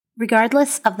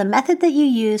Regardless of the method that you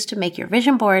use to make your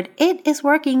vision board, it is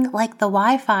working like the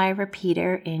Wi-Fi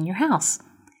repeater in your house,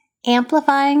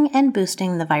 amplifying and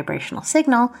boosting the vibrational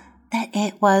signal that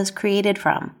it was created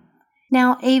from.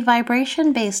 Now, a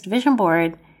vibration-based vision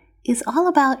board is all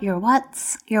about your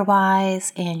whats, your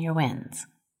whys, and your wins.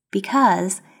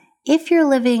 Because if you're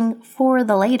living for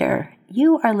the later,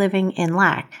 you are living in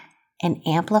lack and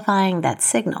amplifying that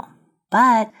signal.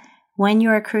 But when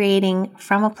you are creating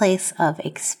from a place of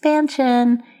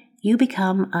expansion, you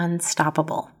become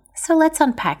unstoppable. So let's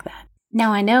unpack that.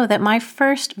 Now, I know that my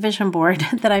first vision board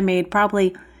that I made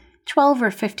probably 12 or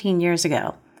 15 years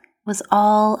ago was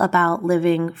all about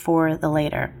living for the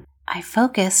later. I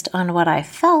focused on what I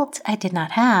felt I did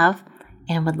not have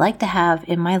and would like to have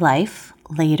in my life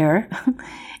later.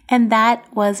 And that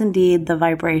was indeed the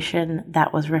vibration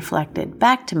that was reflected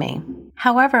back to me.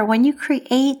 However, when you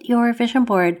create your vision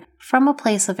board from a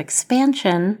place of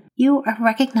expansion, you are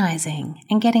recognizing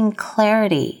and getting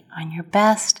clarity on your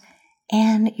best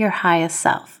and your highest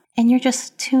self. And you're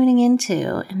just tuning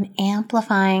into and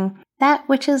amplifying that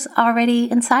which is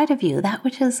already inside of you, that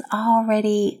which is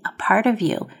already a part of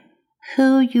you,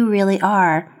 who you really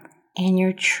are, and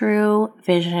your true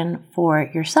vision for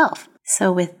yourself.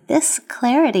 So with this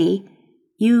clarity,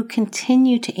 you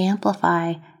continue to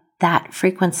amplify that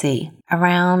frequency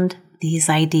around these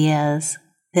ideas,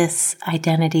 this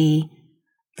identity,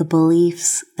 the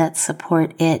beliefs that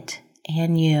support it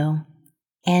and you.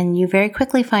 And you very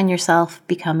quickly find yourself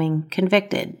becoming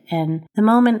convicted. And the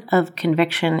moment of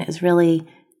conviction is really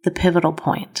the pivotal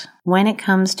point when it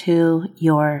comes to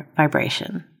your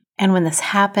vibration. And when this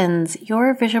happens,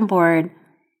 your vision board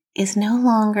is no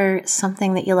longer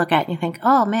something that you look at and you think,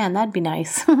 oh man, that'd be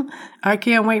nice. I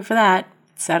can't wait for that,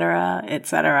 etc.,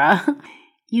 etc.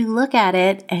 You look at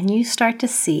it and you start to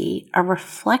see a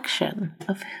reflection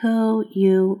of who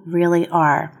you really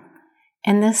are.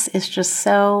 And this is just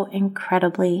so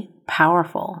incredibly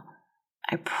powerful.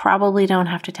 I probably don't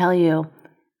have to tell you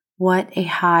what a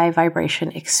high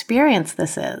vibration experience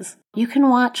this is. You can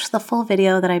watch the full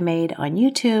video that I made on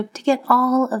YouTube to get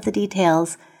all of the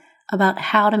details about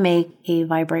how to make a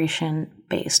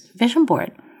vibration-based vision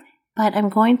board. But I'm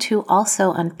going to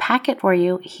also unpack it for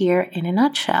you here in a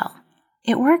nutshell.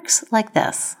 It works like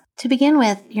this. To begin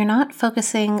with, you're not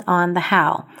focusing on the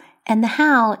how. And the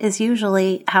how is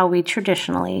usually how we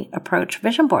traditionally approach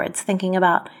vision boards, thinking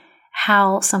about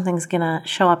how something's going to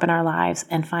show up in our lives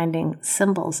and finding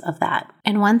symbols of that.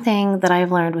 And one thing that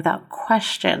I've learned without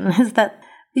question is that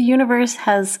the universe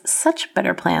has such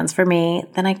better plans for me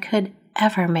than I could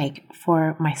ever make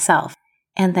for myself.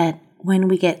 And that when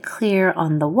we get clear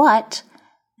on the what,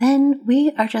 then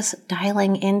we are just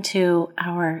dialing into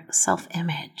our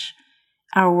self-image,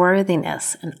 our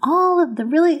worthiness, and all of the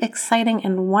really exciting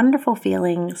and wonderful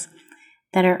feelings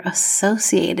that are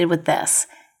associated with this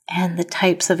and the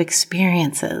types of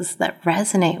experiences that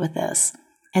resonate with this.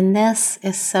 And this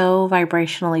is so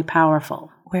vibrationally powerful.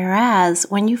 Whereas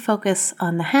when you focus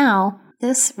on the how,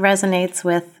 this resonates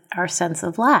with our sense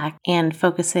of lack, and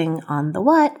focusing on the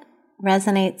what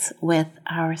resonates with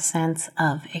our sense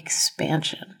of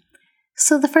expansion.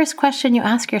 So the first question you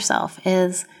ask yourself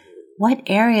is, what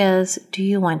areas do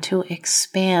you want to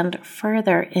expand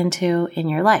further into in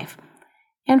your life?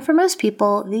 And for most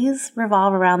people, these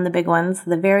revolve around the big ones,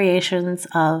 the variations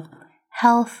of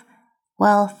health,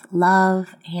 wealth,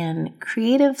 love, and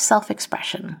creative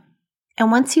self-expression.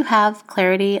 And once you have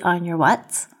clarity on your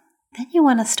whats, then you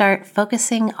want to start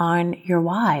focusing on your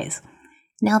whys.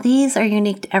 Now, these are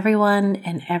unique to everyone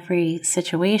and every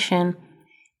situation,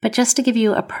 but just to give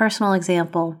you a personal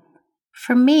example,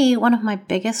 for me, one of my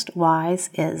biggest whys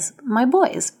is my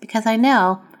boys, because I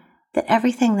know that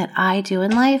everything that I do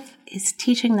in life is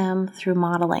teaching them through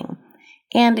modeling.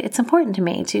 And it's important to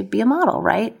me to be a model,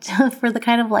 right? For the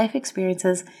kind of life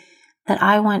experiences that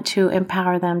I want to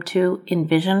empower them to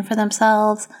envision for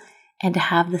themselves and to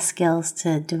have the skills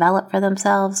to develop for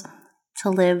themselves to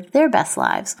live their best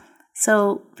lives.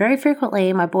 So very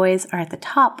frequently, my boys are at the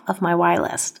top of my why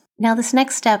list. Now, this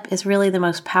next step is really the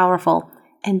most powerful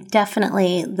and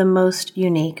definitely the most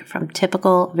unique from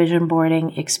typical vision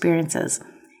boarding experiences.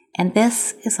 And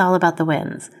this is all about the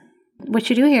wins. What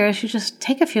you do here is you just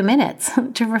take a few minutes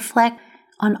to reflect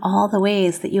on all the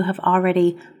ways that you have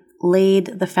already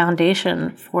laid the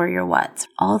foundation for your whats,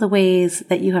 all the ways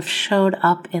that you have showed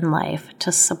up in life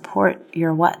to support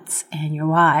your whats and your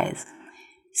whys.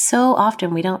 So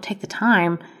often we don't take the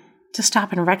time to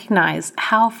stop and recognize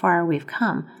how far we've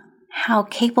come, how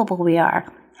capable we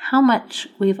are, how much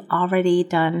we've already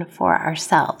done for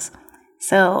ourselves.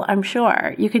 So I'm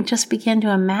sure you can just begin to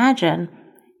imagine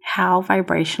how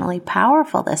vibrationally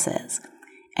powerful this is.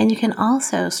 And you can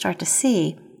also start to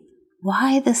see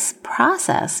why this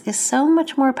process is so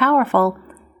much more powerful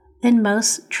than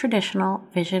most traditional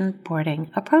vision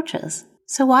boarding approaches.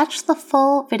 So watch the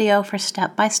full video for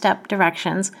step-by-step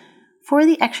directions for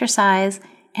the exercise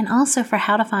and also for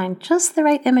how to find just the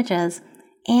right images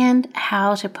and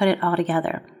how to put it all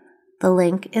together. The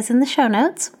link is in the show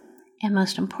notes. And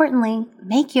most importantly,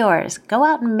 make yours. Go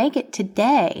out and make it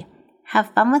today.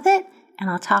 Have fun with it, and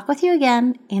I'll talk with you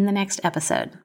again in the next episode.